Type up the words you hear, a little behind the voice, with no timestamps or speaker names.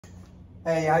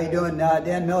Hey, how you doing?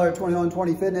 Dan Miller,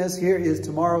 2120 Fitness. Here is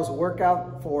tomorrow's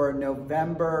workout for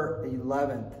November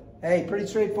 11th. Hey, pretty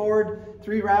straightforward.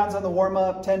 3 rounds on the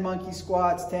warm-up, 10 monkey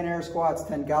squats, 10 air squats,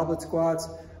 10 goblet squats.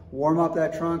 Warm up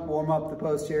that trunk, warm up the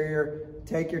posterior.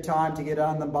 Take your time to get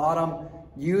on the bottom.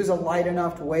 Use a light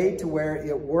enough weight to where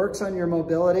it works on your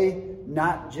mobility,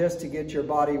 not just to get your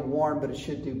body warm, but it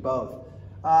should do both.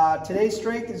 Today's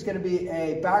strength is going to be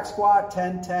a back squat,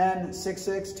 10-10,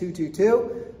 6-6,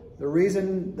 2-2-2. The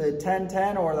reason the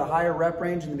 10-10 or the higher rep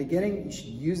range in the beginning, you should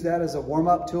use that as a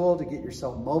warm-up tool to get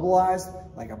yourself mobilized,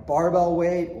 like a barbell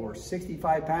weight or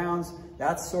 65 pounds.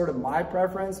 That's sort of my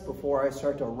preference before I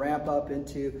start to ramp up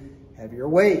into heavier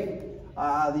weight.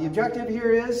 The objective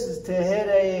here is to hit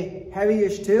a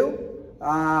heavy-ish 2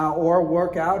 or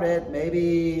work out at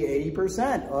maybe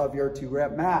 80% of your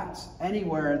 2-rep max.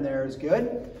 Anywhere in there is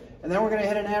good. And then we're going to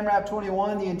hit an Amrap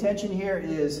 21. The intention here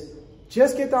is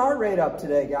just get the heart rate up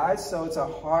today, guys. So it's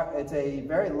a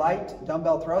very light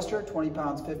dumbbell thruster, 20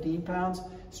 pounds, 15 pounds.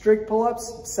 Strict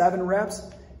pull-ups, 7 reps.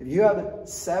 If you have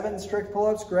 7 strict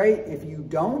pull-ups, great. If you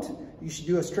don't, you should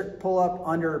do a strict pull-up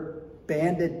under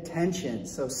banded tension.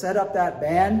 So set up that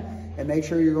band and make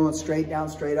sure you're going straight down,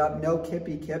 straight up. No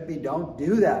kippy. Don't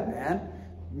do that, man.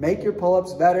 Make your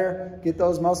pull-ups better. Get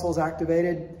those muscles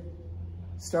activated.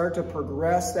 Start to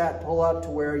progress that pull-up to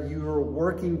where you're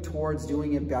working towards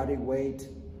doing a body weight,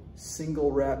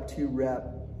 single rep,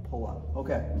 2-rep pull-up.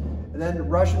 Okay, and then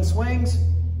Russian swings,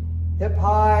 hip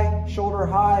high, shoulder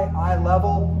high, eye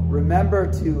level.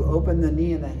 Remember to open the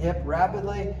knee and the hip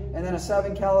rapidly, and then a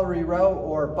 7-calorie row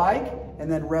or bike,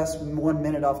 and then rest 1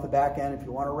 minute off the back end. If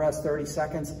you want to rest 30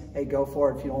 seconds, hey, go for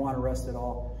it. If you don't want to rest at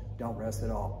all, don't rest at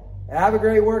all. Have a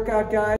great workout, guys.